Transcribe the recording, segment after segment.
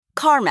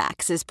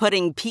CarMax is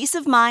putting peace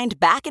of mind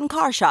back in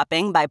car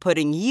shopping by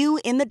putting you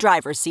in the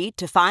driver's seat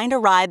to find a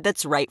ride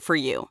that's right for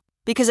you.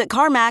 Because at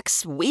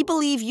CarMax, we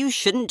believe you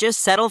shouldn't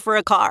just settle for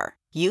a car.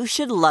 You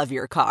should love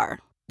your car.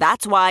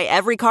 That's why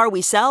every car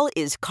we sell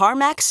is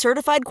CarMax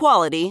certified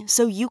quality,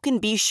 so you can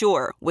be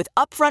sure with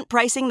upfront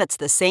pricing that's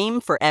the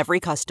same for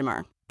every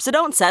customer. So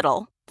don't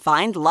settle.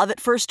 Find love at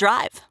first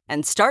drive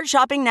and start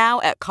shopping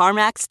now at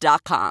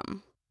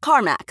CarMax.com.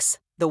 CarMax,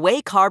 the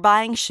way car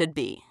buying should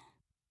be.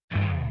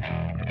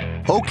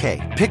 Okay,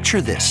 picture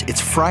this.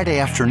 It's Friday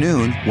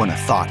afternoon when a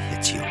thought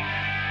hits you.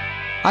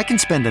 I can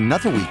spend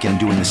another weekend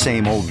doing the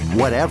same old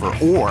whatever,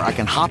 or I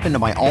can hop into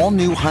my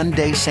all-new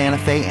Hyundai Santa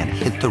Fe and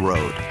hit the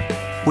road.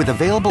 With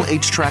available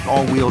H-Track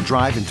all-wheel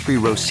drive and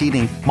 3-row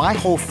seating, my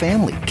whole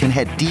family can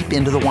head deep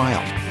into the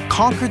wild.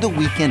 Conquer the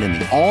weekend in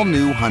the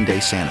all-new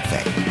Hyundai Santa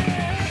Fe.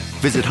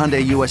 Visit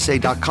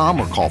HyundaiUSA.com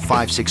or call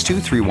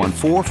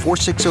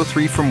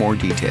 562-314-4603 for more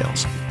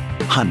details.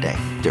 Hyundai,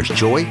 there's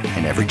joy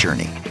in every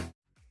journey.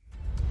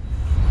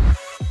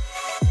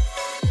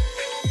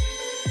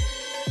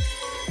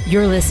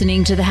 You're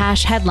listening to the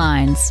Hash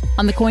Headlines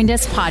on the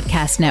CoinDesk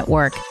Podcast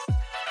Network.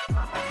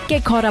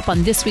 Get caught up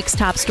on this week's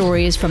top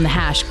stories from the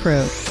Hash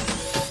crew.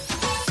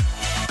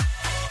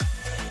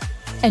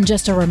 And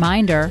just a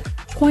reminder,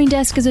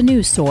 CoinDesk is a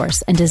news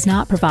source and does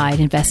not provide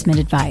investment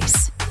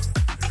advice.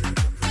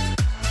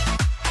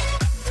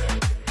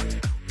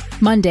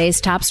 Monday's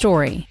top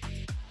story.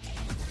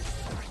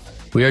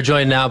 We are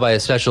joined now by a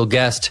special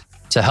guest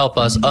to help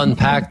us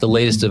unpack the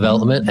latest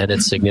development and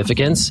its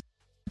significance.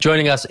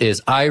 Joining us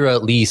is Ira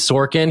Lee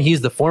Sorkin.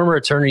 He's the former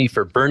attorney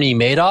for Bernie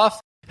Madoff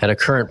and a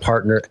current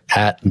partner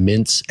at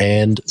Mintz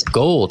and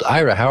Gold.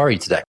 Ira, how are you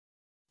today?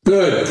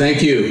 Good,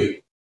 thank you.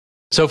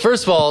 So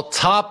first of all,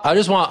 I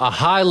just want a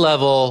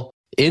high-level,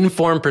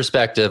 informed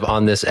perspective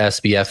on this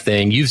SBF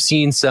thing. You've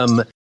seen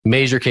some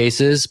major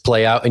cases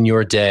play out in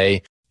your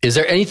day. Is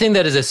there anything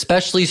that is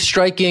especially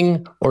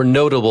striking or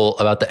notable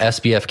about the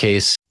SBF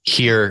case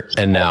here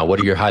and now? What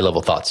are your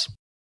high-level thoughts?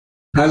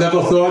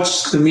 High-level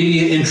thoughts, the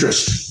media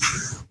interest.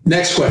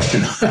 Next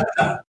question.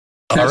 All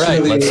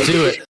right, let's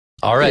do it.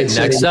 All right,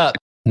 next up,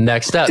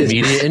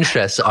 media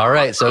interest. All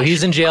right, so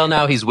he's in jail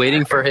now. He's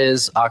waiting for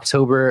his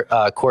October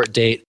court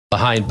date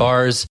behind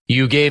bars.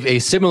 You gave a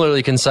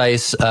similarly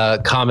concise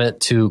comment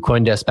to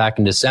CoinDesk back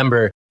in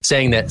December,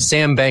 saying that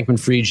Sam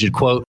Bankman-Fried should,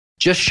 quote,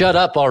 just shut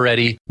up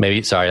already.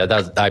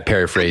 I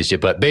paraphrased you,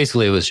 but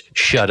basically it was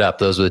shut up.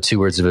 Those were the 2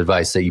 words of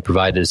advice that you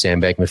provided to Sam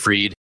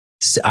Bankman-Fried.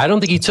 I don't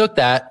think he took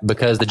that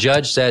because the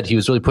judge said he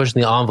was really pushing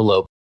the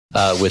envelope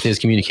with his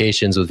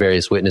communications with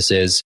various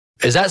witnesses.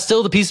 Is that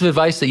still the piece of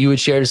advice that you would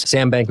share to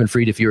Sam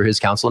Bankman-Fried if you were his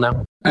counsel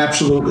now?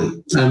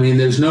 Absolutely. I mean,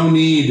 there's no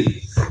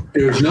need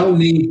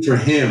for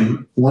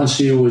him, once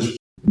he was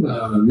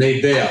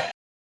made bail,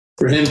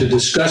 for him to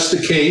discuss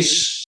the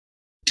case,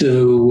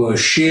 to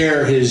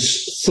share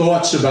his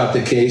thoughts about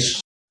the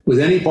case with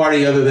any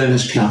party other than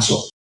his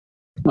counsel.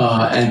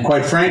 And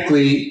quite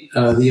frankly,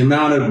 the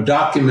amount of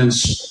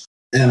documents,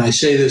 and I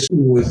say this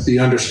with the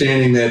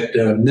understanding that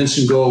Mintz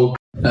and Gold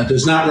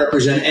does not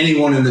represent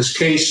anyone in this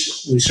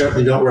case. We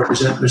certainly don't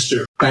represent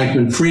Mr.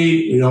 Bankman-Fried.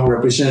 We don't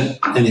represent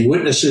any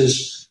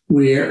witnesses.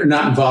 We are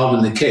not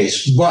involved in the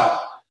case. But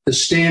the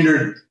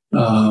standard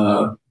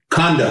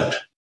conduct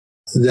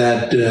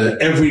that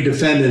every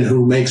defendant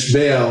who makes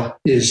bail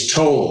is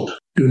told,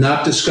 do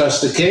not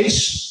discuss the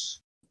case.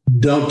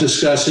 Don't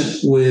discuss it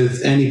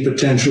with any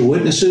potential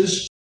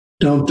witnesses.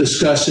 Don't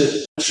discuss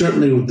it,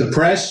 certainly with the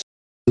press.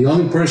 The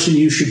only person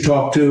you should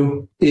talk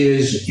to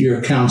is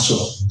your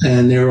counsel.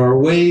 And there are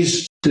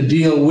ways to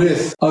deal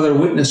with other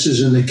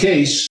witnesses in the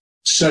case,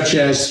 such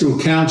as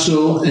through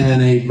counsel and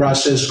a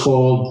process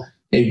called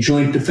a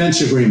joint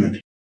defense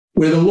agreement,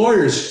 where the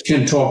lawyers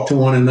can talk to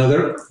one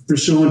another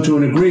pursuant to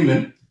an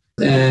agreement.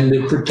 And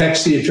it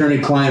protects the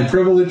attorney-client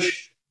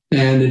privilege,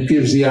 and it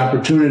gives the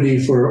opportunity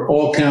for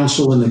all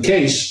counsel in the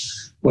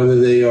case, whether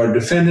they are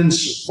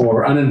defendants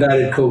or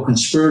unindicted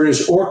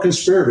co-conspirators or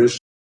conspirators,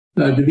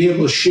 to be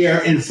able to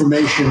share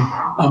information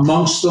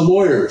amongst the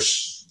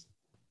lawyers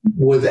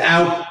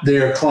without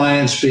their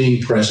clients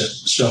being present.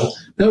 So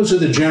those are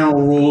the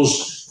general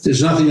rules.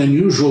 There's nothing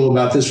unusual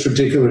about this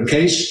particular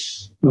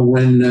case.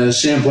 When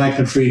Sam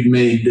Bankman-Fried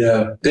made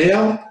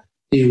bail,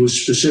 he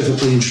was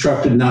specifically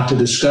instructed not to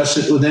discuss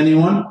the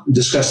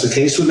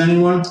case with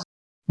anyone.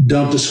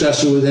 Don't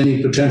discuss it with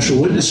any potential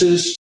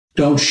witnesses.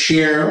 Don't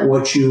share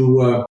what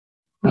you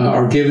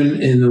are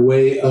given in the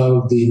way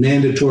of the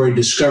mandatory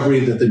discovery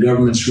that the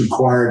government's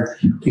required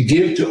to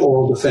give to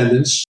all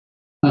defendants.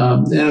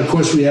 And of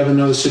course, we have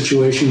another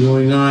situation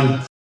going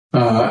on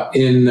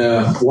in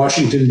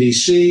Washington,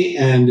 D.C.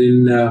 and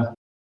in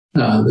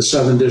the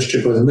Southern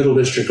District or the Middle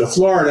District of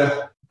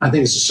Florida. I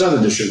think it's the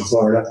Southern District of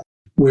Florida,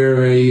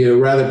 where a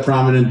rather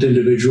prominent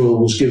individual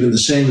was given the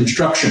same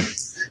instruction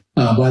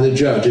by the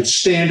judge. It's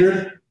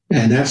standard,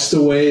 and that's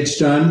the way it's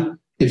done.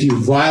 If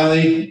you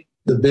violate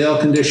the bail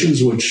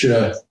conditions, which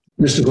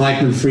Mr.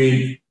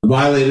 Bankman-Fried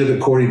violated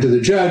according to the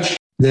judge,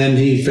 then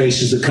he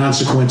faces the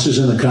consequences,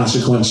 and the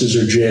consequences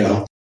are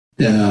jail.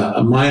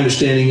 My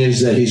understanding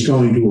is that he's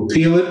going to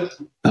appeal it.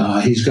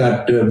 He's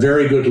got a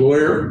very good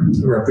lawyer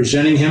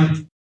representing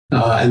him,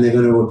 and they're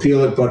going to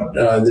appeal it. But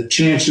the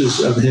chances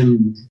of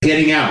him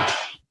getting out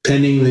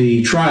pending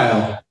the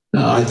trial,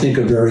 I think,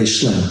 are very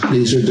slim.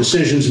 These are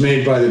decisions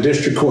made by the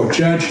district court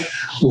judge,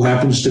 who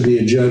happens to be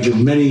a judge of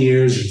many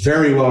years,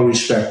 very well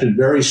respected,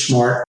 very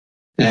smart.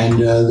 And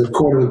the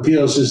Court of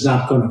Appeals is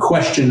not going to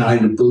question, I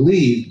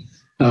believe,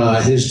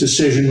 his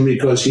decision,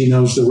 because he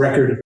knows the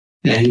record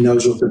and he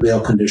knows what the bail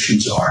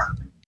conditions are.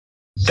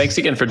 Thanks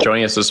again for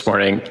joining us this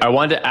morning. I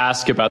wanted to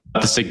ask about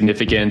the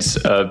significance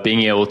of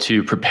being able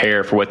to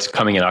prepare for what's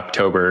coming in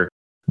October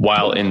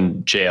while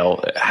in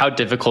jail. How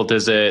difficult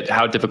is it?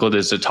 How difficult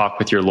is it to talk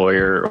with your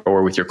lawyer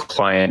or with your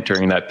client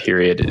during that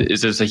period?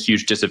 Is this a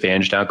huge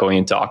disadvantage now going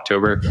into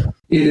October?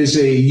 It is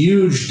a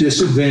huge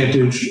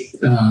disadvantage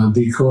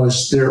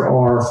because there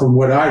are, from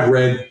what I've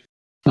read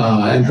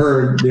and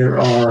heard, there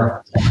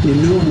are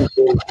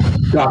innumerable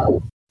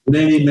documents,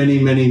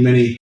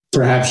 many,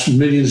 perhaps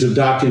millions of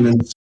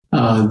documents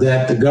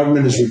that the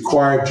government is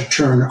required to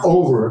turn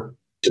over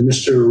to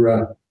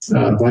Mr.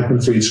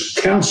 Blankman-Fried's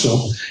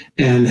counsel.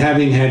 And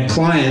having had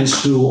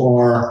clients who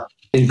are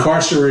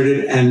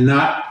incarcerated and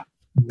not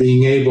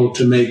being able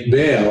to make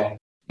bail,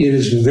 it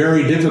is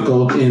very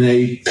difficult in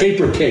a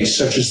paper case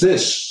such as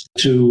this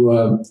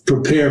to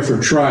prepare for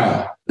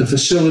trial. The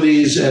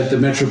facilities at the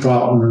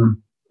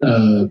Metropolitan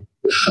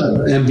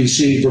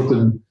MBC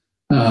Brooklyn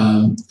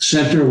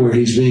Center, where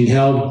he's being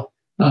held,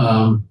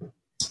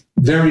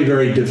 very,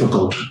 very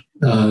difficult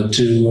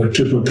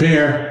to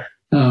prepare.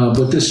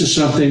 But this is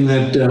something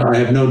that I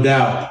have no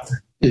doubt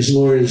his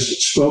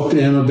lawyers spoke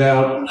to him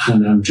about,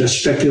 and I'm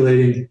just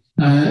speculating,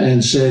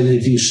 and said,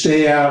 if you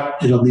stay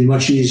out, it'll be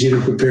much easier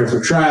to prepare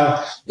for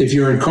trial. If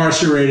you're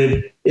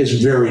incarcerated, it's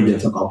very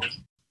difficult.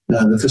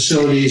 The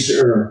facilities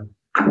are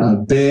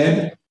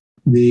bad.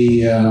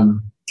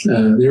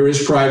 There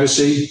is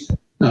privacy,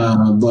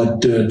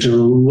 but to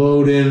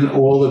load in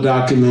all the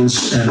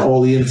documents and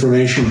all the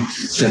information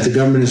that the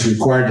government is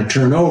required to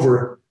turn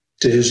over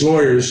to his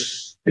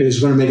lawyers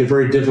is going to make it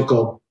very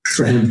difficult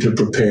for him to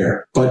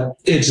prepare. But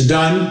it's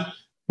done.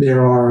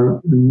 There are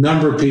a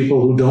number of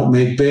people who don't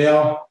make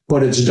bail,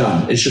 but it's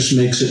done. It just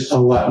makes it a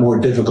lot more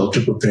difficult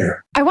to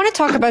prepare. I want to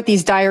talk about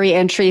these diary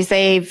entries.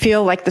 They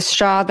feel like the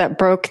straw that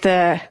broke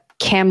the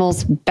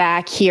camel's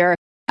back here.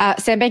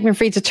 Sam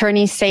Bankman-Fried's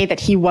attorneys say that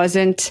he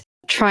wasn't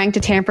trying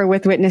to tamper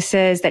with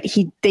witnesses, that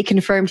they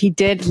confirmed he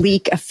did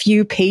leak a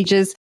few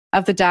pages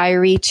of the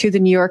diary to the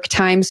New York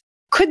Times.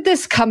 Could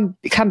this come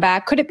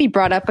back? Could it be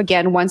brought up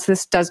again once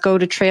this does go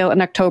to trial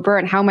in October?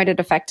 And how might it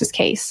affect his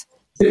case?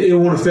 It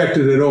won't affect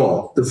it at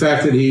all. The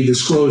fact that he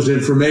disclosed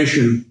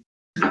information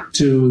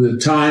to the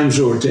Times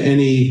or to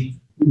any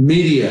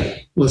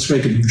media, let's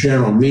make it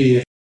general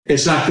media,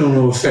 it's not going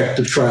to affect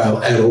the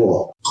trial at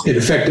all. It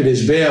affected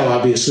his bail,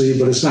 obviously,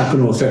 but it's not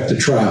going to affect the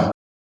trial.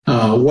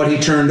 What he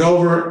turned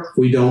over,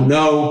 we don't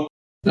know.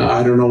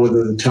 I don't know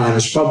whether the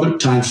Times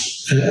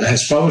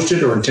has published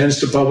it or intends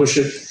to publish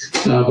it,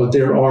 but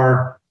there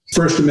are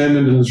First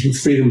Amendment and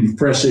freedom of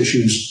press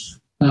issues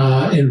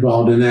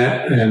involved in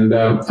that. And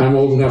I'm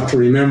old enough to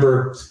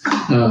remember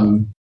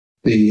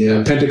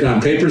the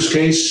Pentagon Papers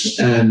case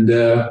and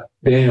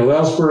Daniel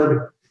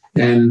Ellsberg,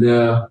 and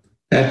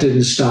that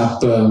didn't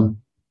stop the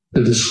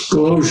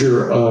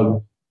disclosure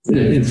of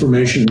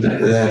information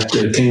that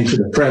came to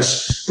the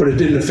press, but it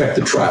didn't affect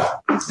the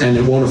trial, and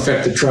it won't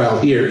affect the trial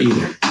here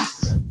either.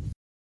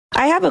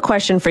 I have a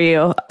question for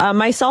you.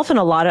 Myself and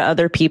a lot of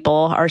other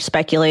people are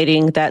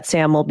speculating that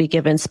Sam will be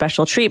given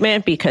special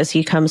treatment because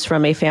he comes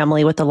from a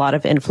family with a lot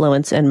of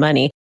influence and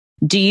money.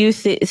 Do you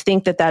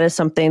think that that is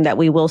something that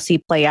we will see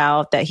play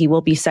out, that he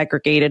will be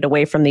segregated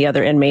away from the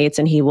other inmates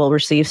and he will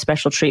receive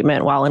special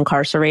treatment while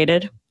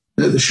incarcerated?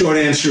 The short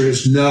answer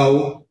is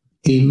no.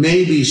 He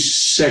may be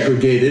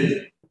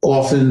segregated.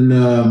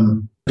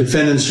 Often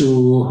defendants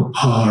who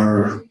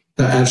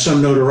have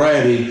some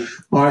notoriety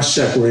are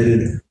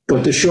separated.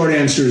 But the short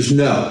answer is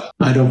no.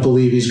 I don't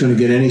believe he's going to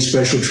get any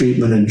special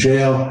treatment in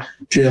jail.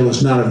 Jail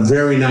is not a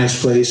very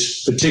nice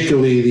place,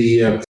 particularly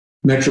the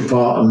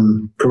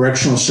Metropolitan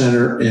Correctional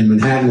Center in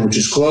Manhattan, which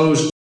is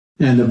closed,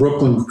 and the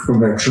Brooklyn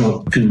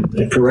Correctional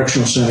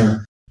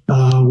Center,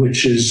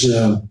 which is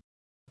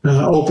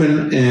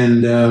open,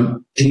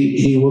 and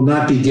he will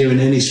not be given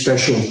any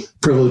special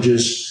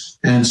privileges.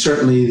 And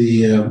certainly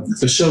the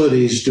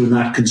facilities do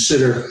not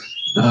consider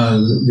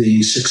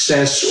the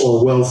success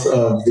or wealth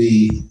of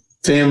the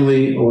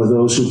family or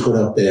those who put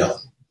up bail.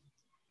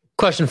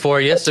 Question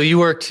for you. So you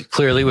worked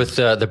clearly with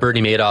the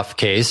Bernie Madoff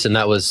case, and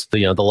that was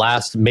the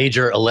last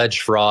major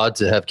alleged fraud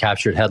to have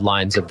captured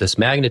headlines of this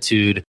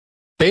magnitude.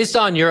 Based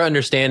on your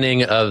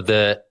understanding of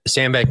the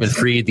Sam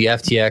Bankman-Fried, the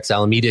FTX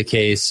Alameda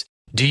case,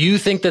 do you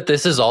think that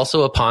this is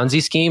also a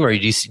Ponzi scheme, or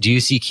do you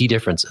see key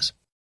differences?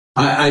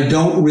 I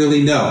don't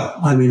really know.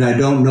 I mean, I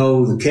don't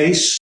know the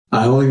case.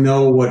 I only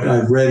know what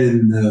I've read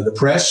in the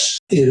press.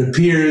 It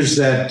appears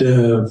that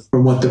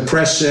from what the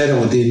press said and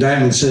what the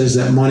indictment says,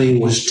 that money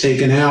was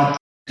taken out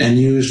and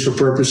used for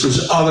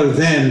purposes other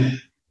than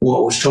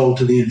what was told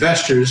to the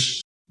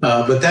investors.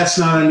 But that's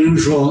not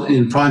unusual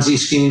in Ponzi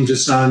schemes.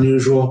 It's not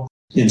unusual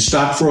in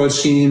stock fraud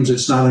schemes.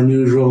 It's not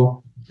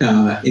unusual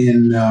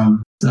in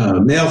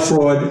mail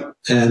fraud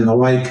and the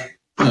like.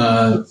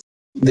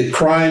 The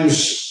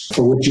crimes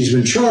for which he's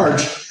been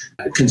charged,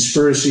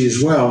 conspiracy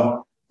as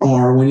well,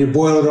 are, when you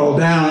boil it all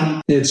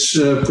down, it's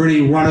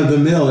pretty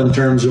run-of-the-mill in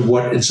terms of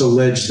what it's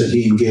alleged that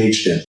he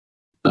engaged in.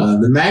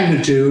 The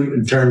magnitude,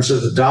 in terms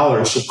of the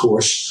dollars, of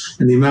course,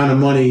 and the amount of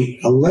money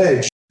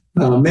alleged,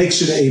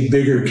 makes it a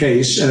bigger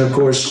case. And of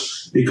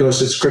course,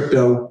 because it's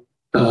crypto,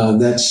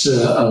 that's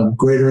of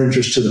greater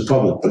interest to the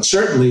public. But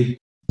certainly,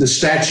 the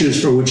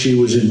statutes for which he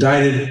was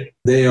indicted,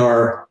 they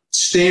are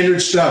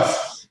standard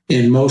stuff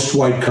in most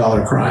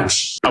white-collar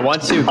crimes. I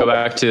want to go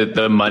back to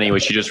the money,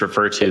 which you just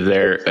referred to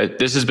there.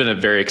 This has been a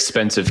very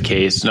expensive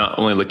case, not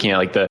only looking at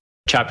like the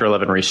Chapter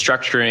 11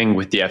 restructuring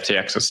with the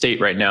FTX estate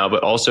right now,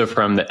 but also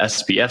from the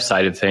SBF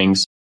side of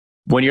things.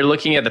 When you're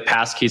looking at the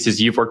past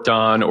cases you've worked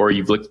on, or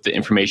you've looked at the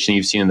information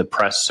you've seen in the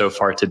press so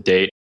far to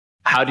date,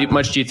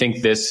 much do you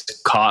think this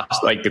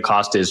cost, like the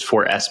cost is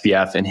for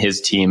SBF and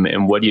his team,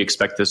 and what do you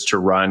expect this to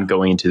run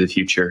going into the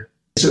future?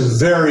 It's a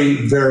very,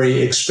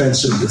 very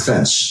expensive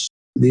defense.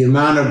 The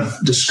amount of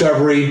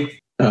discovery,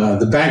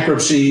 the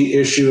bankruptcy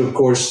issue, of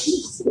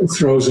course,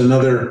 throws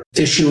another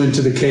issue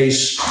into the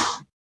case.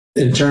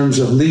 In terms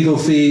of legal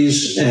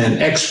fees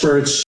and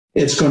experts,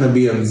 it's going to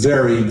be a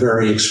very,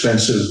 very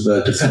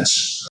expensive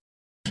defense.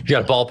 You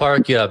got a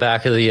ballpark? You got a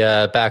back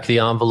of the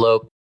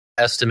envelope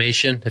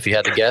estimation, if you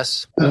had to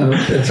guess?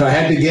 If I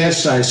had to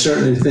guess, I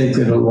certainly think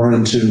that it'll run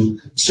into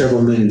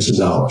several millions of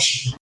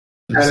dollars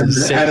at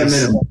a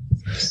minimum.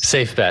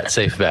 Safe bet.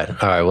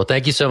 All right. Well,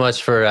 thank you so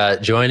much for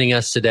joining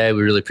us today.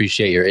 We really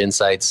appreciate your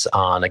insights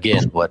on,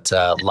 again, what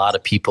a lot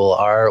of people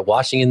are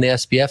watching in the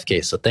SBF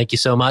case. So thank you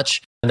so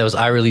much. And that was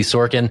Ira Lee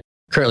Sorkin,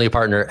 currently a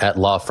partner at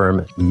law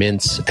firm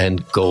Mintz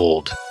and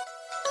Gold.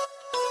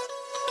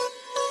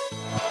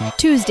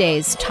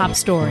 Tuesday's top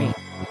story.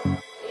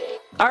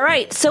 All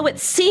right. So it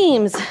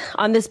seems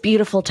on this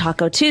beautiful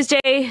Taco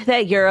Tuesday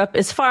that Europe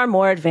is far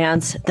more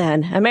advanced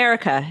than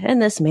America.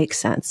 And this makes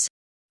sense.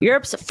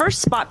 Europe's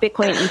first spot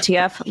Bitcoin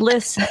ETF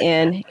lists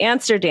in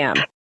Amsterdam.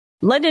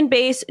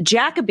 London-based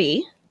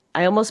Jacoby,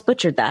 I almost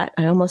butchered that.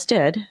 I almost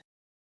did.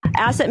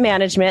 Asset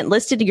Management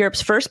listed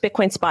Europe's first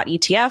Bitcoin spot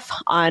ETF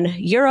on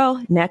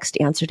Euronext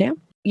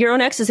Amsterdam.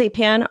 Euronext is a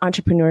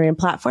pan-entrepreneurial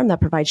platform that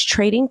provides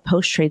trading,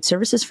 post-trade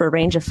services for a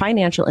range of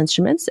financial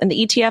instruments, and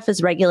the ETF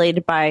is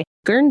regulated by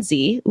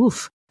Guernsey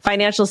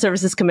Financial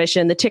Services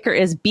Commission. The ticker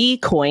is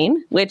Bcoin,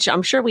 which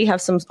I'm sure we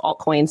have some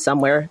altcoins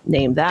somewhere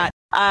named that.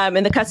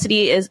 And the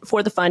custody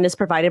for the fund is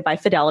provided by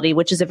Fidelity,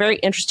 which is a very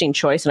interesting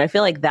choice. And I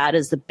feel like that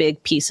is the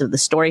big piece of the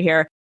story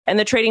here. And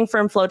the trading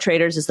firm Flow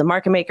Traders is the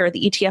market maker.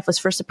 The ETF was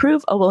first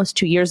approved almost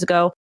 2 years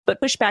ago, but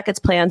pushed back its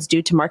plans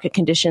due to market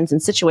conditions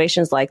and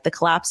situations like the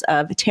collapse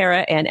of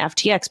Terra and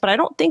FTX. But I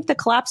don't think the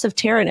collapse of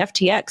Terra and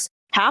FTX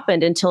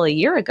happened until a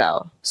year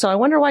ago. So I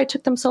wonder why it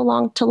took them so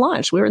long to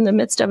launch. We were in the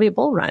midst of a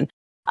bull run.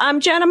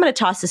 Jen, I'm going to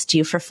toss this to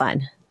you for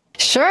fun.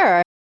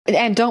 Sure.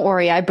 And don't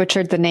worry, I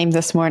butchered the name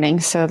this morning,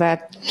 so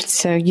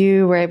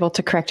you were able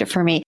to correct it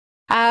for me.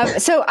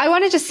 So I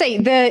want to just say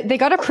they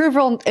got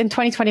approval in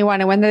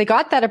 2021. And when they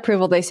got that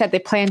approval, they said they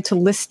planned to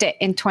list it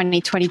in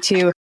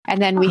 2022.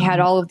 And then we had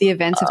all of the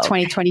events of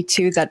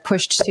 2022 that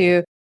pushed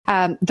to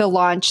the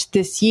launch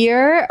this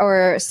year,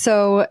 or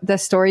so the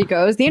story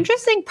goes. The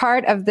interesting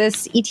part of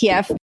this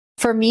ETF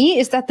for me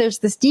is that there's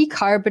this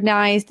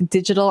decarbonized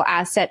digital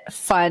asset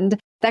fund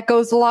that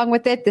goes along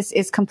with it. This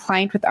is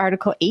compliant with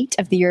Article 8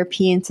 of the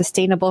European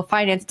Sustainable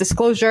Finance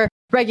Disclosure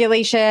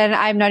Regulation.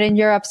 I'm not in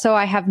Europe, so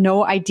I have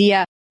no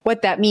idea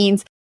what that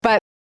means. But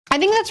I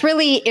think that's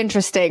really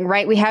interesting,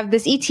 right? We have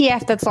this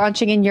ETF that's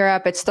launching in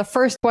Europe. It's the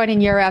first one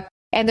in Europe,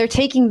 and they're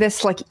taking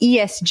this like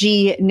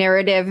ESG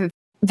narrative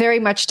very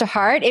much to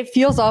heart. It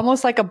feels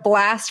almost like a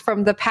blast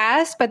from the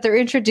past, but they're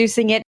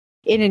introducing it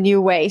in a new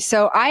way.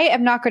 So I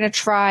am not going to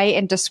try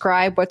and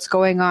describe what's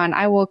going on.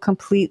 I will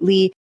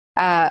completely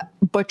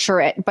butcher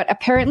it. But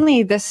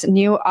apparently this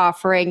new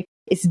offering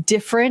is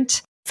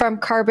different from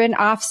carbon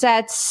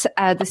offsets.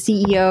 The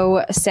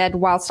CEO said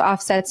whilst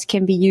offsets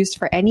can be used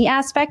for any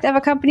aspect of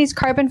a company's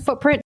carbon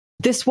footprint,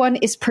 this one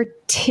is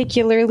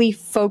particularly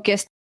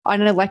focused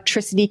on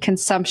electricity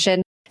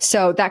consumption.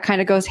 So that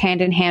kind of goes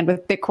hand in hand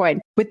with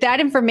Bitcoin. With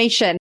that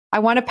information, I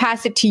want to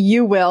pass it to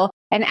you, Will,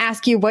 and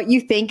ask you what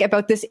you think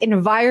about this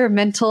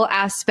environmental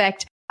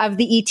aspect of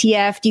the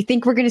ETF. Do you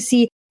think we're going to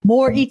see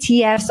more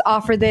ETFs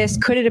offer this?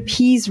 Could it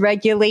appease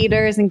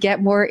regulators and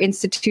get more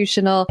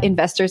institutional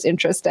investors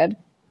interested?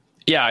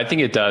 Yeah, I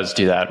think it does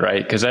do that,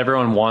 right? Because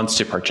everyone wants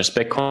to purchase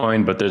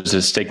Bitcoin, but there's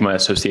a stigma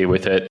associated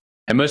with it.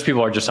 And most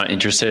people are just not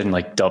interested in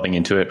like delving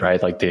into it,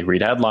 right? Like they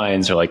read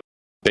headlines or like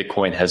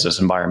Bitcoin has this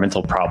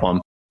environmental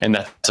problem, and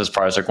that's as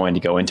far as they're going to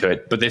go into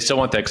it. But they still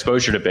want the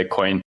exposure to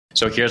Bitcoin.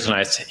 So here's a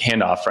nice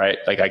handoff, right?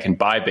 Like I can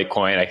buy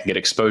Bitcoin, I can get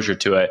exposure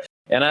to it,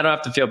 and I don't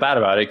have to feel bad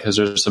about it because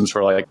there's some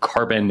sort of like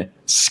carbon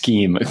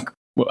scheme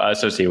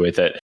associated with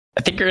it.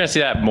 I think you're going to see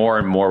that more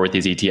and more with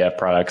these ETF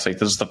products. Like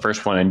this is the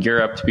first one in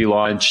Europe to be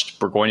launched.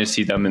 We're going to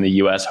see them in the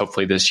US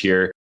hopefully this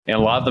year. And a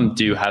lot of them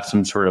do have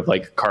some sort of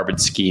like carbon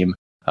scheme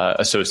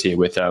associated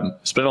with them.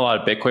 There's been a lot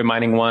of Bitcoin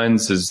mining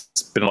ones. There's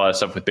been a lot of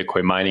stuff with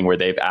Bitcoin mining where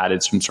they've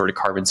added some sort of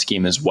carbon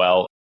scheme as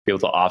well, be able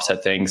to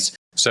offset things.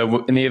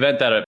 So in the event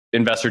that an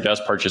investor does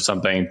purchase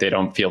something, they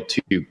don't feel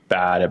too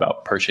bad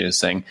about purchasing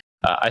this thing.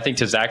 I think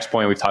to Zach's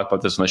point, we've talked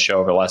about this on the show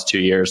over the last 2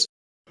 years.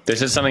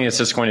 This is something that's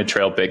just going to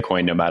trail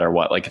Bitcoin no matter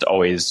what. Like it's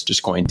always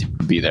just going to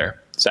be there.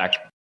 Zach?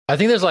 I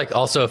think there's like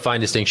also a fine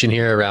distinction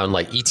here around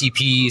like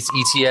ETPs,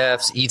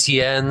 ETFs,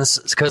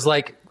 ETNs, because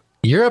like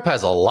Europe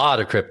has a lot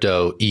of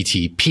crypto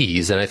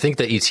ETPs, and I think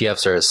the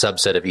ETFs are a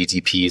subset of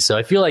ETPs. So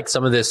I feel like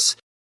some of this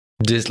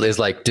is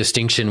like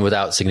distinction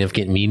without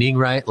significant meaning,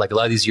 right? Like a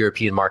lot of these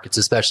European markets,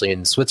 especially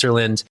in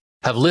Switzerland,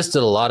 have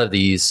listed a lot of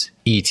these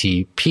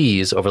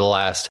ETPs over the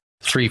last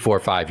 3, 4,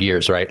 5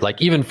 years, right? Like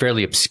even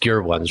fairly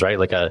obscure ones, right?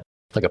 Like a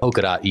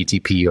Polkadot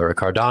ETP or a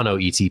Cardano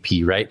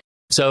ETP, right?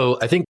 So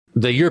I think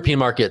the European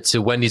market,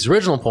 to Wendy's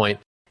original point,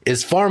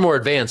 is far more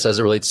advanced as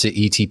it relates to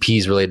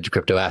ETPs related to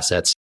crypto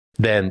assets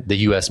than the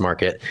US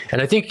market.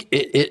 And I think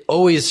it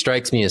always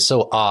strikes me as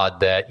so odd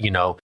that,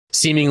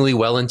 seemingly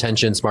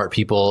well-intentioned smart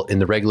people in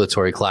the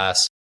regulatory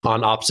class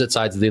on opposite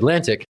sides of the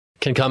Atlantic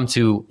can come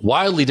to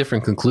wildly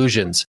different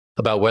conclusions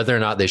about whether or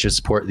not they should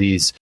support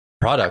these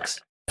products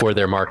for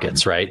their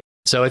markets, right?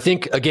 So I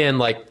think, again,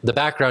 like the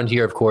background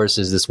here, of course,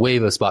 is this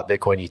wave of spot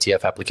Bitcoin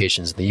ETF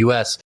applications in the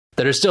US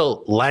that are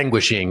still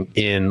languishing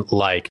in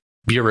like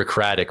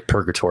bureaucratic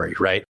purgatory,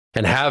 right?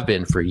 And have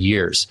been for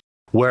years.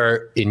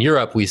 Where in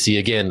Europe, we see,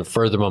 again,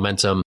 further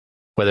momentum,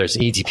 whether it's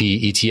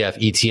ETP,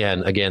 ETF,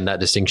 ETN, again,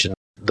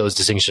 those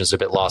distinctions are a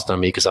bit lost on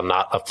me because I'm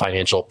not a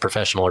financial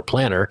professional or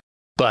planner.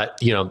 But,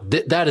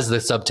 that is the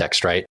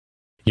subtext, right?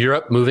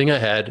 Europe moving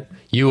ahead,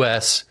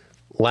 US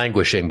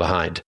languishing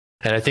behind.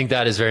 And I think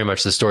that is very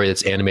much the story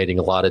that's animating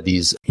a lot of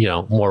these,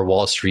 more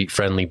Wall Street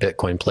friendly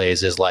Bitcoin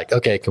plays is like,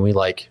 okay, can we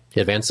like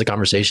advance the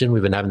conversation?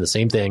 We've been having the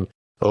same thing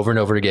over and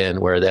over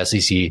again where the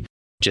SEC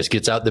just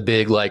gets out the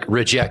big like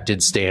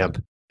rejected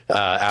stamp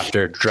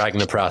after dragging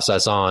the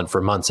process on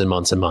for months and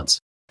months and months.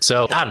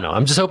 So I don't know.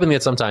 I'm just hoping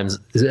that sometimes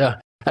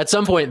at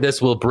some point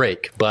this will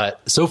break. But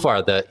so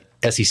far, the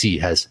SEC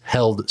has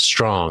held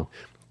strong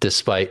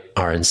despite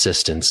our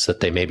insistence that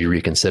they maybe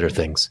reconsider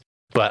things.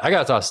 But I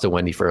got to toss to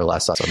Wendy for her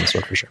last thoughts on this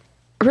one for sure.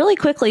 Really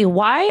quickly,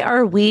 why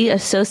are we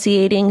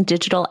associating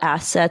digital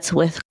assets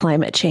with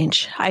climate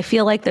change? I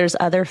feel like there's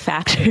other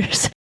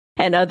factors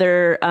and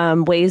other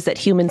ways that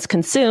humans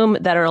consume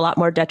that are a lot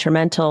more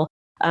detrimental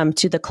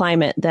to the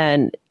climate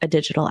than a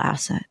digital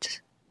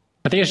asset.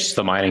 I think it's just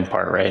the mining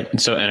part, right?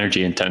 It's so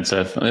energy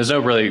intensive. And there's no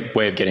really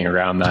way of getting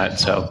around that.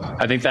 So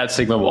I think that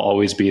stigma will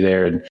always be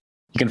there. And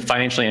you can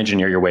financially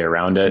engineer your way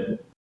around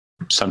it.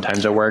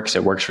 Sometimes it works.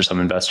 It works for some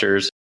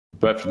investors.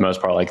 But for the most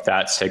part, like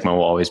that stigma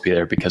will always be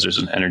there because there's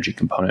an energy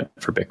component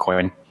for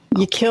Bitcoin.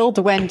 You killed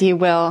Wendy,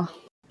 Will.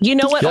 You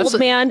know what, old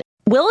man?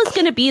 Will is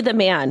going to be the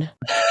man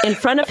in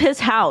front of his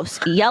house,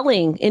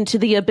 yelling into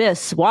the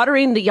abyss,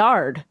 watering the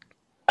yard.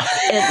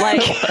 And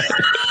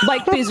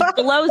like these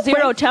below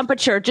zero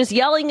temperature, just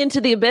yelling into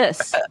the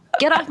abyss.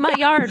 Get off my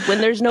yard when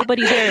there's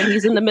nobody there and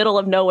he's in the middle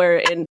of nowhere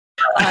in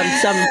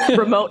some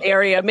remote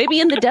area, maybe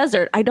in the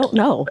desert. I don't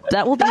know.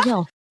 That will be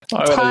Will.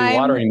 Why would I be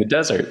watering the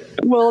desert?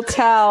 Will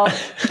tell.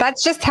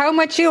 That's just how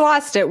much you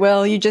lost it,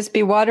 Will. You just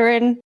be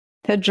watering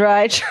the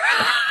dry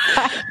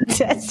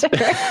desert.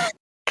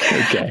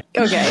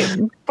 Okay.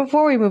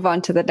 Before we move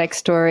on to the next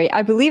story,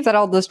 I believe that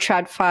all those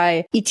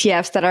TradFi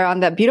ETFs that are on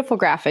that beautiful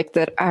graphic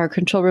that our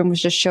control room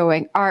was just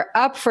showing are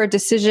up for a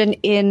decision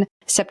in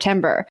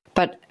September.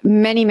 But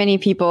many, many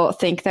people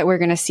think that we're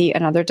going to see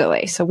another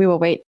delay. So we will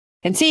wait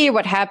and see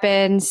what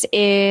happens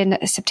in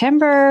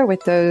September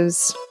with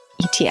those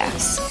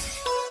ETFs.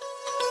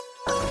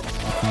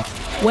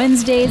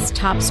 Wednesday's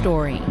top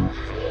story.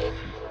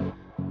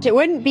 It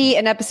wouldn't be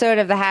an episode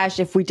of The Hash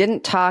if we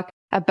didn't talk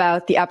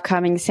about the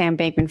upcoming Sam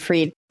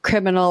Bankman-Fried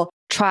criminal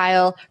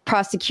trial.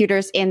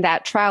 Prosecutors in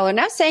that trial are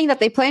now saying that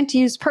they plan to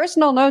use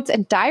personal notes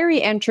and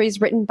diary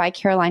entries written by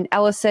Caroline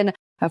Ellison.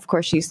 Of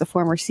course, she's the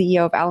former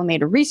CEO of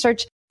Alameda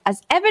Research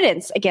as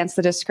evidence against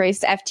the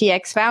disgraced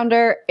FTX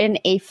founder. In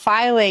a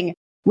filing,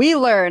 we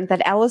learned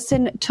that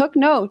Ellison took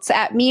notes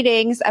at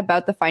meetings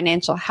about the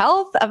financial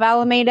health of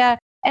Alameda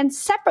and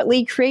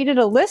separately created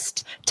a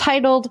list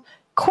titled,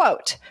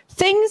 quote,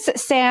 "Things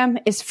Sam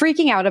is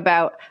freaking out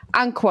about,"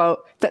 unquote,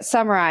 that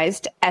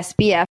summarized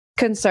SBF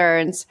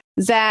concerns.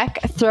 Zach,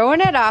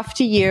 throwing it off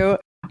to you.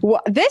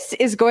 This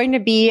is going to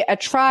be a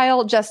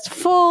trial just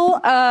full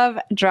of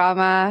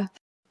drama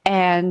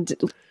and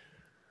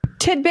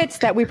tidbits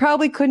that we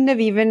probably couldn't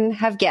have even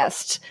have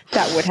guessed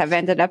that would have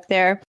ended up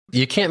there.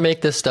 You can't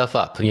make this stuff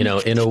up. In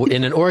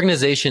an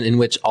organization in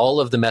which all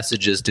of the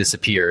messages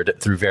disappeared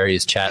through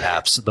various chat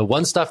apps, the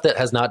one stuff that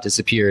has not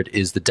disappeared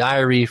is the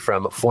diary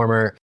from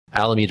former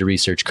Alameda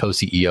Research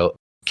co-CEO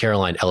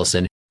Caroline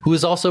Ellison, who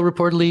is also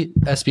reportedly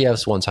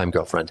SBF's one-time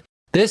girlfriend.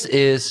 This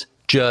is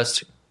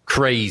just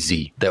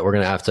crazy that we're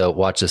going to have to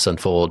watch this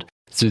unfold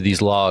through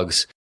these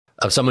logs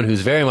of someone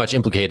who's very much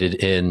implicated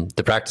in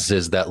the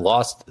practices that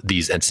lost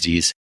these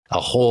entities a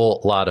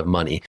whole lot of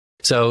money.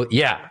 So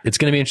yeah, it's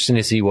going to be interesting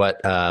to see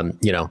what,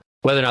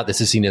 whether or not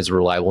this is seen as a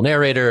reliable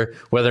narrator,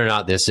 whether or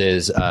not this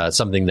is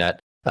something that,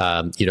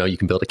 you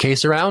can build a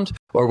case around,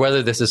 or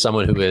whether this is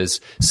someone who is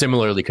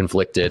similarly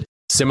conflicted,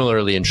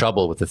 similarly in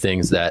trouble with the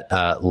things that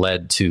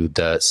led to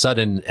the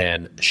sudden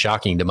and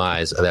shocking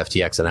demise of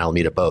FTX and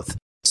Alameda both.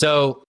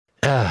 So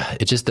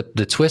it just,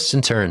 the twists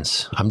and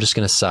turns. I'm just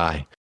going to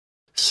sigh.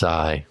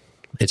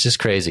 It's just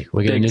crazy.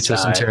 We get a new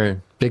twist and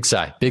turn. Big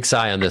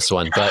sigh on this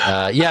one.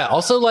 But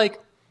also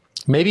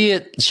maybe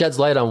it sheds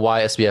light on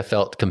why SBF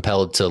felt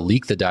compelled to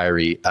leak the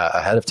diary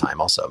ahead of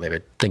time. Also, maybe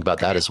think about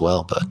that as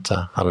well. But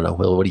I don't know.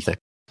 Will, what do you think?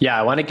 Yeah,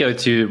 I want to go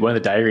to one of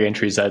the diary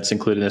entries that's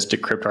included in this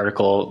Decrypt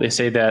article. They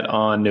say that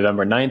on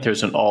November 9th, there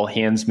was an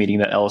all-hands meeting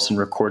that Ellison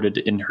recorded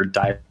in her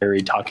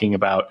diary talking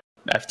about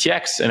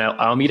FTX and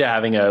Alameda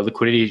having a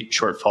liquidity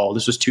shortfall.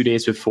 This was 2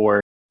 days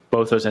before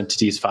both those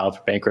entities filed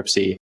for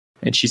bankruptcy.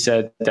 And she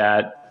said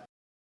that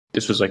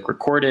this was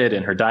recorded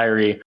in her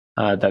diary,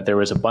 that there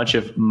was a bunch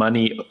of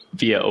money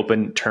via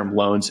open term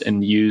loans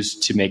and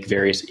used to make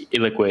various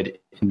illiquid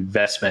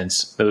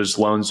investments. Those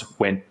loans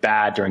went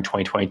bad during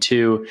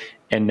 2022,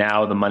 and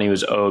now the money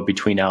was owed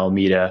between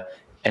Alameda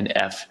and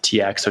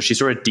FTX. So she's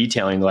sort of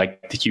detailing the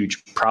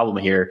huge problem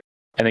here,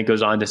 and it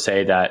goes on to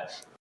say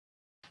that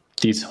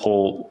these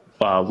whole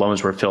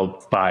loans were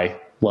filled by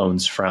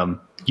loans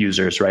from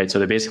users, right? So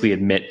they basically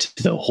admit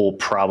to the whole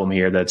problem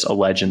here that's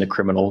alleged in the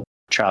criminal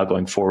trial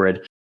going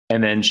forward.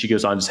 And then she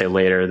goes on to say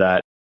later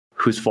that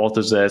whose fault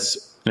is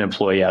this? An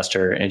employee asked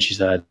her, and she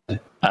said,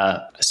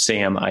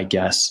 Sam, I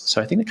guess. So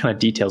I think that kind of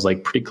details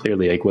pretty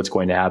clearly what's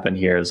going to happen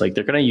here is they're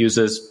going to use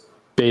this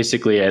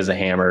basically as a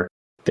hammer.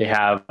 They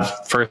have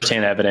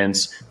firsthand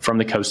evidence from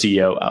the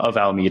co-CEO of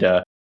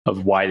Alameda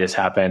of why this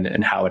happened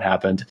and how it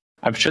happened.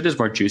 I'm sure there's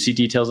more juicy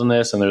details in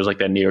this, and there's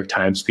that New York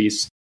Times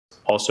piece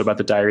also about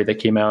the diary that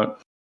came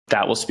out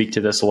that will speak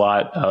to this a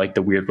lot,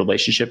 the weird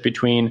relationship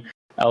between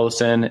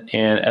Ellison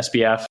and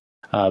SBF.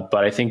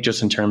 But I think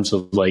just in terms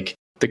of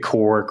the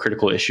core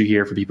critical issue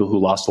here for people who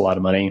lost a lot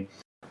of money,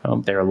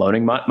 they're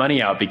loaning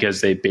money out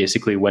because they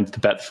basically went to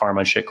bet farm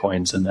on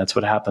shitcoins, and that's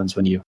what happens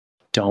when you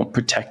don't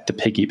protect the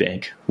piggy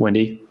bank.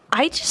 Wendy?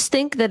 I just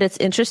think that it's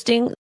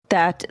interesting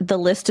that the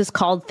list is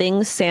called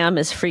Things Sam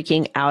is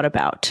Freaking Out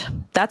About.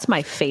 That's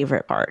my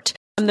favorite part.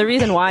 And the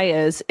reason why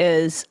is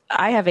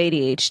I have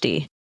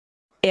ADHD,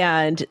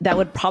 and that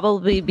would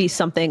probably be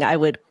something I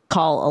would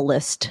call a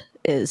list,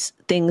 is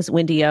things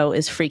Wendy O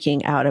is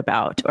freaking out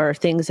about, or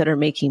things that are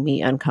making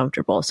me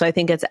uncomfortable. So I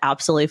think it's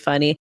absolutely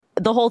funny.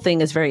 The whole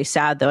thing is very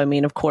sad, though. I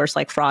mean, of course,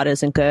 fraud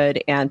isn't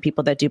good, and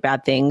people that do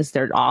bad things,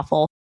 they're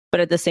awful. But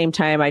at the same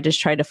time, I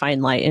just try to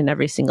find light in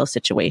every single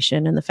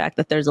situation. And the fact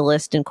that there's a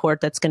list in court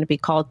that's going to be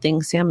called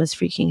Things Sam is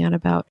Freaking Out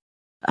About.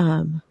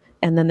 And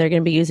then they're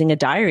going to be using a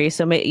diary.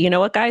 So you know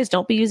what, guys?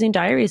 Don't be using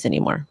diaries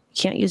anymore.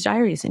 You can't use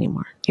diaries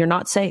anymore. You're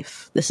not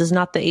safe. This is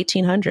not the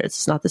 1800s.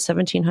 It's not the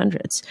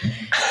 1700s.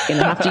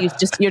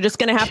 You're just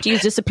going to have to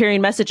use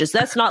disappearing messages.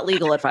 That's not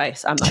legal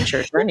advice. I'm not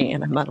your attorney,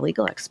 and I'm not a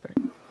legal expert.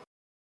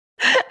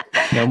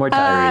 No more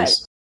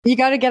diaries. You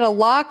got to get a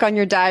lock on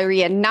your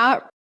diary and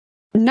not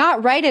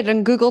write it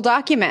in Google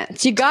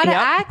Documents. You got to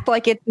act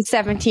like it's the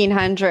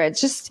 1700s.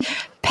 Just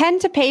pen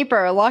to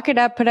paper, lock it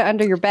up, put it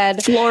under your bed.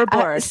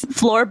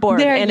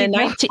 Floorboard.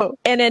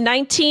 And an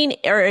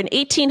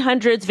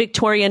 1800s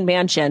Victorian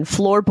mansion.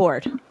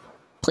 Floorboard,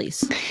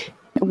 please.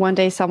 One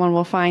day someone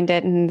will find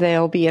it and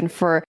they'll be in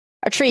for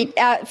a treat.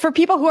 For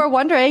people who are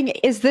wondering,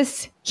 is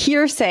this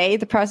hearsay?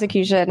 The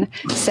prosecution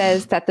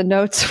says that the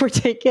notes were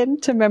taken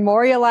to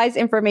memorialize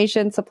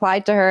information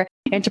supplied to her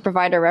and to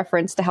provide a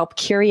reference to help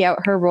carry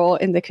out her role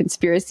in the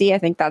conspiracy. I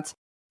think that's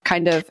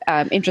kind of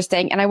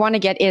interesting. And I want to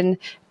get in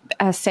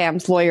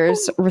Sam's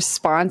lawyer's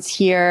response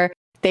here.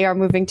 They are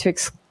moving to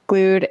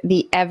exclude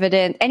any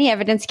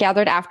evidence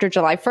gathered after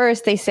July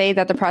 1st. They say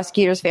that the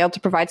prosecutors failed to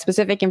provide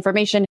specific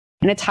information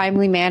in a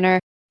timely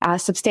manner,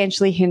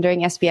 substantially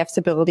hindering SBF's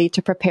ability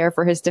to prepare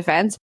for his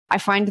defense. I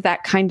find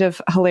that kind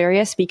of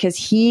hilarious because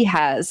he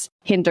has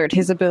hindered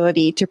his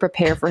ability to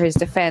prepare for his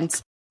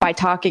defense by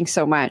talking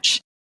so much.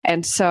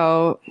 And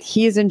so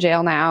he is in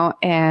jail now,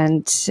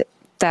 and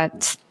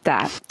that's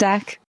that.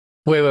 Dak?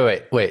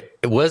 Wait.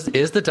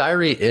 Is the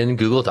diary in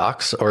Google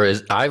Docs, or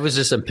I was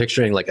just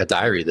picturing a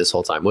diary this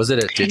whole time? Was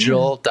it a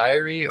digital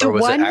diary, or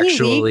was it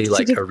actually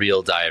a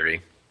real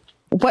diary?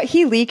 What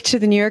he leaked to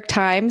the New York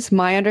Times,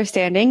 my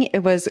understanding,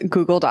 it was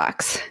Google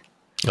Docs.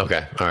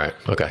 Okay. All right.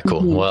 Okay,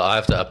 cool. Mm-hmm. Well, I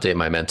have to update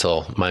my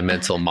mental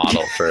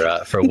model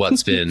for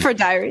what's been for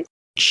diaries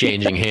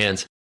changing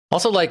hands.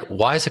 Also,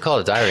 why is it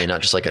called a diary and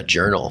not just a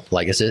journal?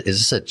 Is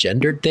this a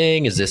gendered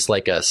thing? Is this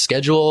a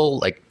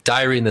schedule,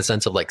 diary in the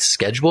sense of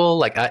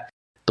schedule?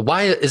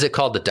 Why is it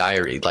called the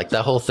diary?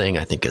 That whole thing,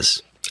 I think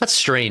that's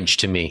strange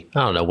to me.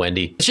 I don't know,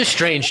 Wendy. It's just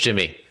strange to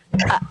me.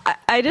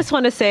 I just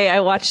want to say I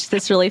watched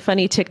this really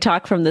funny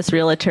TikTok from this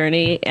real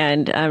attorney,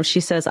 and she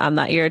says, I'm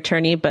not your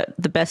attorney, but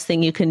the best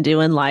thing you can do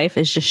in life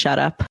is just shut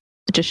up.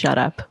 Just shut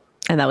up.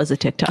 And that was a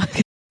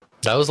TikTok.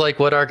 That was like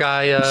what our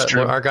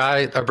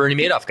Bernie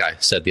Madoff guy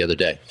said the other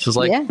day. She was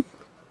like,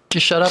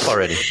 just shut up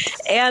already.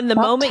 And the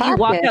moment you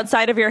walk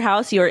outside of your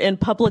house, you're in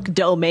public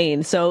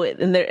domain. So,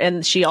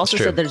 and she also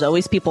said there's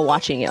always people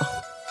watching you.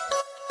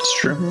 It's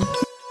true.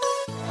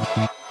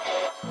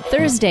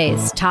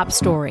 Thursday's top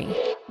story.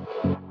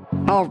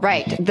 All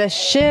right. The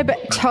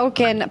SHIB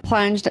token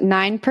plunged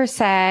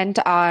 9%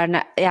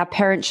 on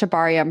apparent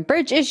Shibarium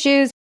bridge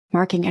issues,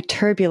 marking a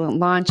turbulent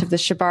launch of the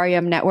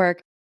Shibarium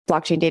network.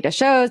 Blockchain data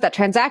shows that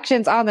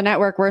transactions on the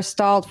network were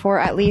stalled for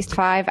at least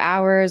 5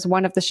 hours.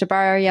 One of the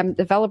Shibarium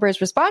developers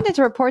responded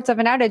to reports of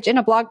an outage in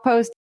a blog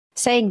post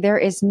saying there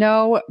is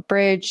no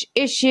bridge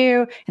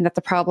issue and that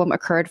the problem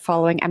occurred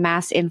following a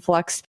mass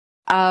influx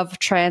of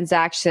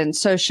transactions.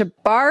 So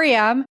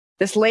Shibarium,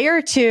 this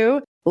layer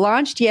 2,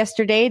 launched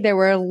yesterday. There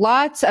were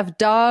lots of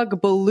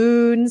dog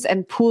balloons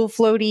and pool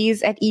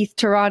floaties at ETH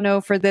Toronto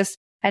for this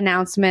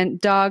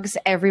announcement. Dogs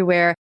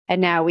everywhere.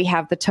 And now we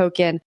have the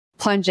token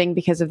plunging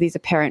because of these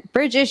apparent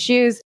bridge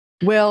issues.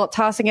 Will,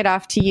 tossing it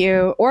off to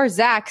you, or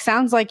Zach,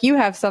 sounds like you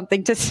have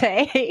something to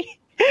say.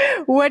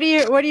 What do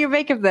you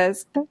make of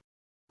this?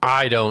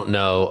 I don't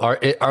know.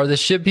 Are the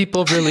SHIB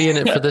people really in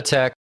it for the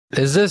tech?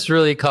 Is this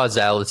really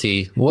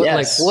causality?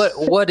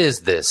 What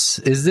is this?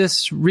 Is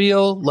this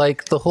real?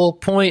 Like, the whole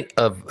point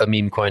of a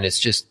meme coin is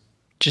just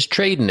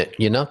trading it,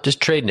 just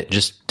trading it,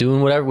 just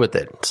doing whatever with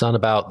it. It's not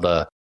about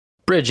the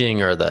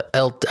bridging or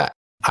the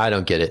I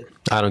don't get it.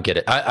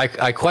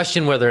 I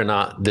question whether or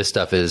not this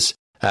stuff is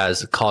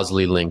as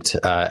causally linked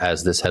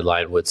as this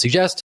headline would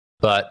suggest,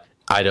 but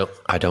I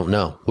don't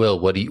know. Will,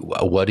 what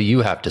do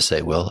you have to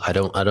say, Will? I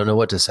don't know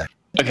what to say.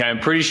 Okay, I'm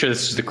pretty sure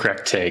this is the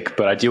correct take,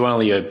 but I do want to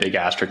leave a big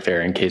asterisk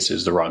there in case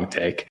it's the wrong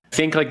take. I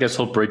think like this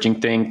whole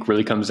bridging thing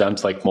really comes down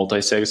to like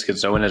multi-sigs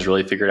because no one has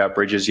really figured out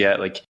bridges yet.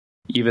 Like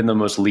even the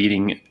most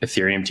leading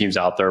Ethereum teams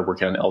out there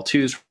working on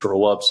L2s for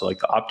roll-ups, so like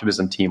the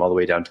Optimism team all the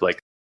way down to like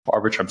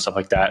Arbitrum, stuff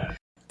like that.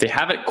 They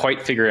haven't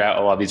quite figured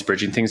out a lot of these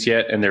bridging things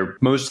yet, and they're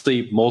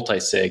mostly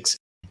multi-sigs,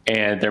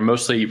 and they're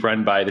mostly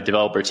run by the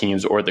developer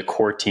teams or the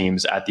core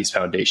teams at these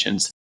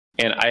foundations.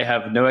 And I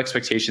have no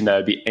expectation that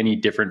would be any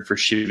different for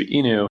Shiba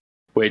Inu,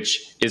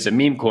 which is a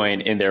meme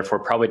coin and therefore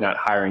probably not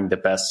hiring the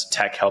best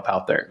tech help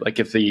out there. Like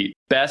if the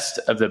best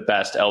of the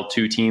best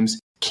L2 teams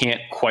can't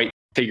quite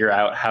figure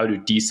out how to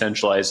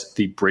decentralize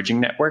the bridging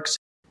networks,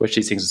 which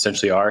these things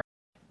essentially are,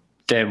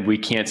 then we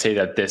can't say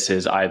that this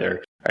is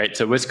either. All right,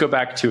 so let's go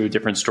back to a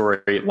different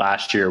story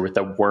last year with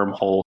the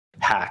wormhole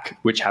hack,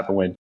 which happened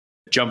when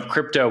Jump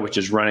Crypto, which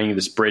is running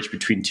this bridge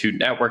between two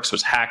networks,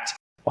 was hacked.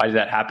 Why did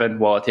that happen?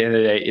 Well, at the end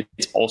of the day,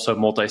 it's also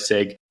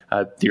multi-sig.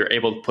 You're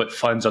able to put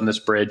funds on this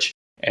bridge,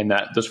 and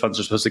that those funds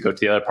are supposed to go to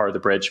the other part of the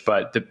bridge.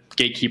 But the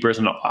gatekeepers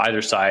on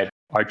either side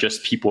are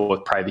just people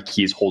with private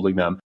keys holding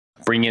them,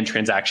 bringing in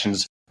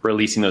transactions,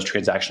 releasing those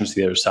transactions to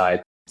the other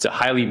side. It's a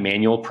highly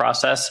manual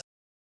process.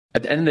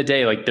 At the end of the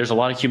day, like there's a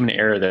lot of human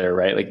error there,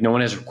 right? Like no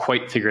one has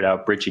quite figured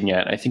out bridging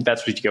yet. I think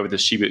that's what you get with the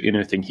Shiba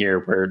Inu thing here,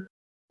 where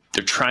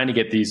they're trying to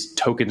get these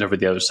tokens over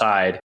the other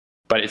side,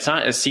 but it's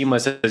not as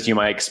seamless as you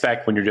might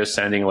expect when you're just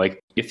sending like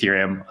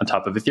Ethereum on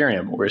top of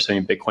Ethereum or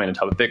sending Bitcoin on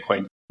top of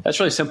Bitcoin. That's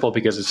really simple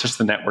because it's just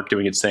the network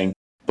doing its thing.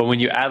 But when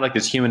you add like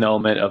this human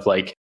element of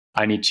like,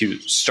 I need to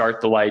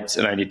start the lights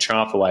and I need to turn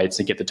off the lights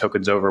and get the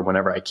tokens over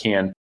whenever I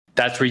can,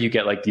 that's where you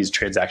get like these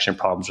transaction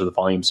problems where the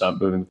volume's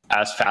not moving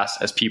as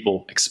fast as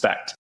people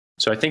expect.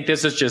 So I think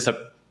this is just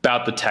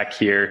about the tech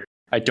here.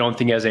 I don't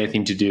think it has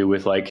anything to do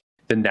with like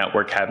the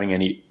network having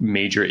any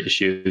major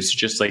issues.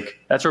 Just like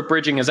that's where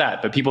bridging is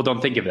at. But people don't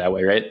think of it that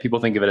way, right? People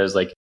think of it as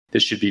like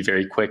this should be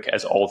very quick,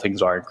 as all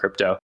things are in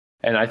crypto.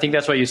 And I think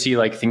that's why you see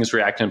like things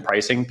react in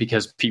pricing,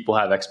 because people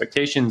have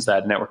expectations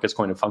that network is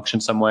going to function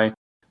some way.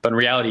 But in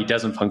reality, it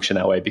doesn't function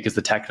that way because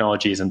the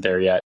technology isn't there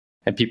yet.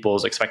 And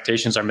people's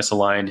expectations are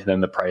misaligned, and then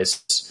the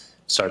price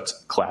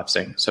starts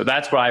collapsing. So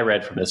that's what I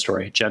read from this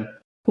story. Jen?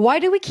 Why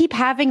do we keep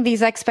having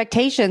these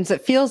expectations?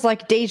 It feels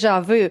like deja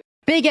vu.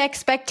 Big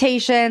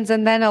expectations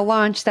and then a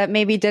launch that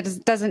maybe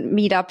doesn't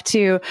meet up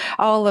to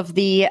all of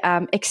the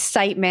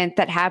excitement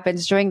that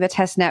happens during the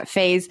testnet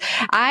phase.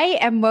 I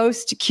am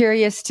most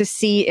curious to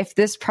see if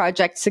this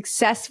project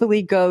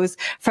successfully goes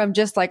from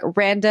just like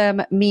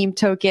random meme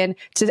token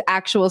to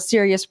actual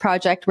serious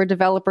project where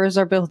developers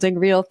are building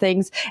real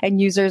things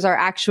and users are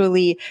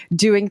actually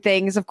doing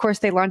things. Of course,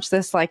 they launched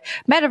this like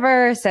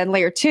metaverse and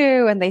layer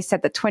 2, and they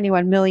said that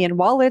 21 million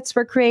wallets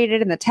were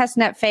created in the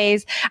testnet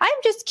phase. I'm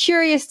just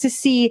curious to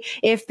see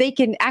if they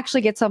can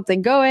actually get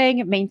something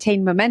going,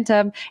 maintain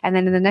momentum, and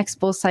then in the next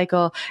bull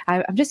cycle,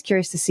 I'm just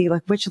curious to see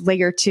like which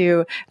layer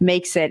 2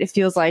 makes it. It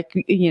feels like,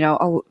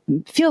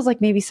 feels like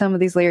maybe some of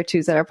these layer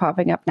 2s that are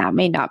popping up now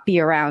may not be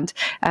around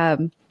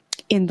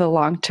in the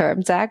long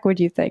term. Zach, what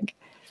do you think?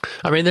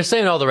 I mean, they're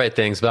saying all the right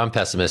things, but I'm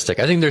pessimistic.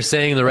 I think they're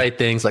saying the right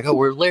things, like, oh,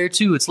 we're layer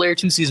 2. It's layer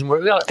 2 season.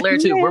 We got layer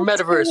 2. We're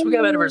metaverse. We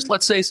got metaverse.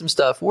 Let's say some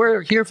stuff.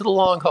 We're here for the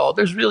long haul.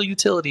 There's real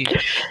utility.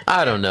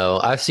 I don't know.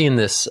 I've seen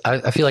this.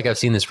 I feel like I've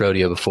seen this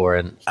rodeo before,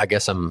 and I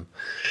guess I'm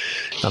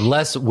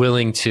less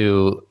willing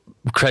to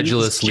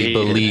credulously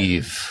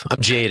believe. I'm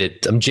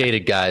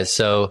jaded, guys.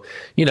 So,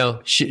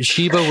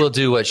 Shiba will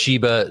do what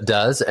Shiba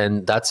does,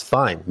 and that's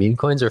fine. Meme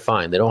coins are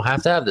fine. They don't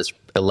have to have this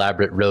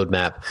elaborate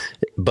roadmap,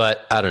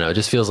 but I don't know. It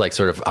just feels like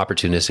sort of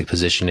opportunistic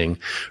positioning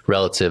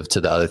relative to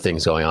the other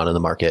things going on in the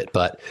market.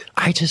 But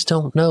I just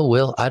don't know,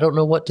 Will. I don't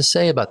know what to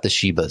say about the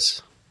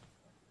Shibas.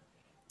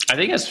 I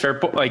think it's fair.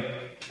 Like,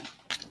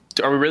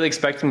 are we really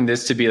expecting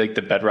this to be like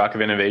the bedrock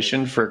of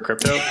innovation for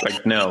crypto?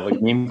 Like, no,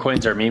 like meme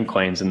coins are meme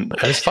coins, and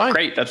that's fine.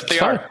 Great, that's what they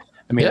are.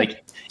 I mean,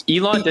 like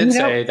Elon did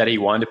say that he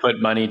wanted to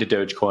put money to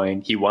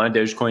Dogecoin. He wanted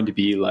Dogecoin to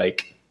be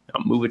like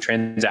move a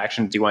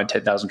transaction. He wanted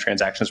 10,000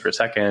 transactions per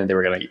second. They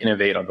were going to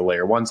innovate on the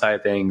layer one side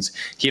of things.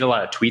 He had a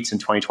lot of tweets in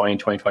 2020 and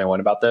 2021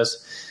 about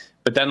this.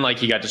 But then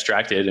he got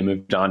distracted and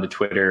moved on to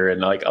Twitter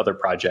and other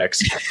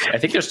projects. I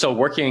think they're still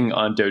working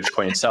on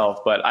Dogecoin itself,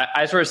 but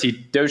I sort of see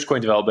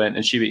Dogecoin development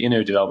and Shiba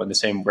Inu development the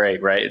same way,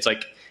 right? It's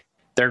like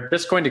they're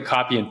just going to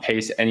copy and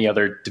paste any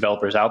other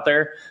developers out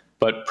there,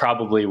 but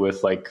probably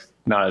with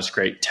not as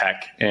great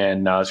tech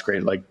and not as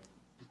great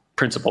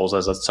principles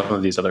as some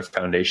of these other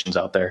foundations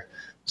out there.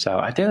 So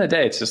at the end of the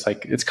day, it's just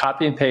it's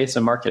copy and paste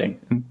and marketing,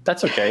 and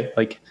that's okay.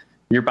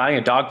 You're buying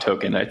a dog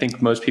token. I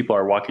think most people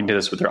are walking to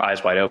this with their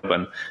eyes wide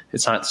open.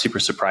 It's not super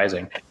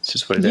surprising. It's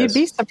just what it is.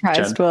 You'd be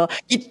surprised, Jen. Will.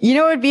 You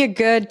know, it would be a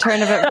good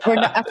turn of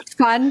a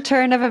fun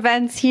turn of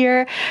events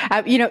here.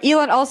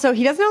 Elon also,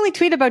 he doesn't only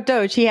tweet about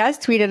Doge. He has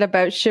tweeted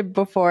about SHIB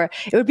before.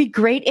 It would be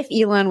great if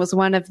Elon was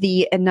one of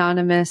the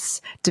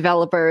anonymous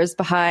developers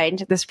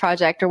behind this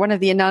project or one of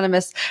the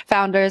anonymous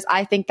founders.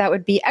 I think that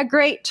would be a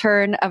great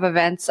turn of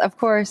events. Of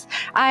course,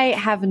 I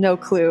have no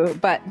clue,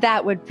 but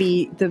that would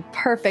be the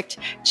perfect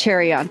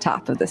cherry on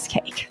top of this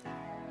cake.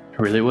 It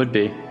really would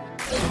be.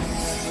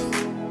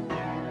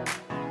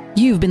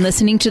 You've been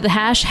listening to The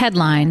Hash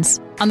Headlines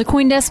on the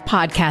CoinDesk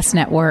Podcast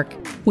Network.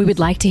 We would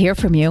like to hear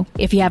from you.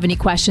 If you have any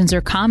questions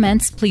or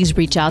comments, please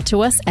reach out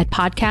to us at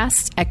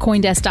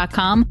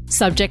podcasts@coindesk.com,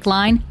 subject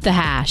line The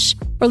Hash,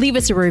 or leave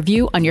us a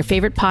review on your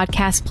favorite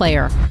podcast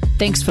player.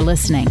 Thanks for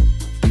listening.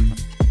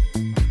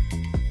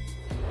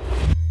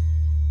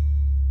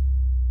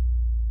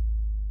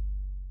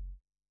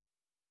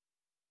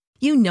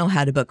 You know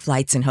how to book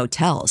flights and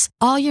hotels.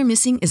 All you're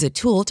missing is a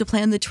tool to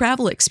plan the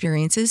travel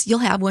experiences you'll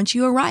have once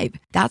you arrive.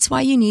 That's why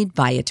you need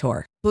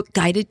Viator. Book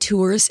guided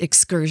tours,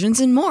 excursions,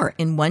 and more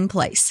in one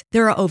place.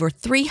 There are over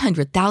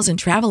 300,000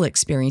 travel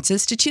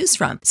experiences to choose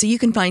from, so you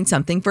can find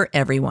something for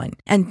everyone.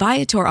 And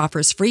Viator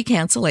offers free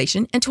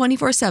cancellation and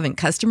 24/7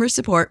 customer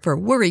support for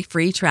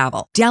worry-free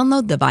travel.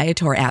 Download the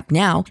Viator app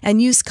now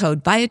and use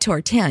code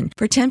Viator10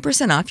 for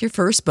 10% off your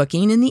first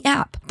booking in the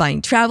app.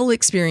 Find travel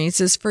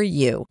experiences for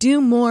you. Do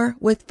more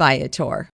with Viator.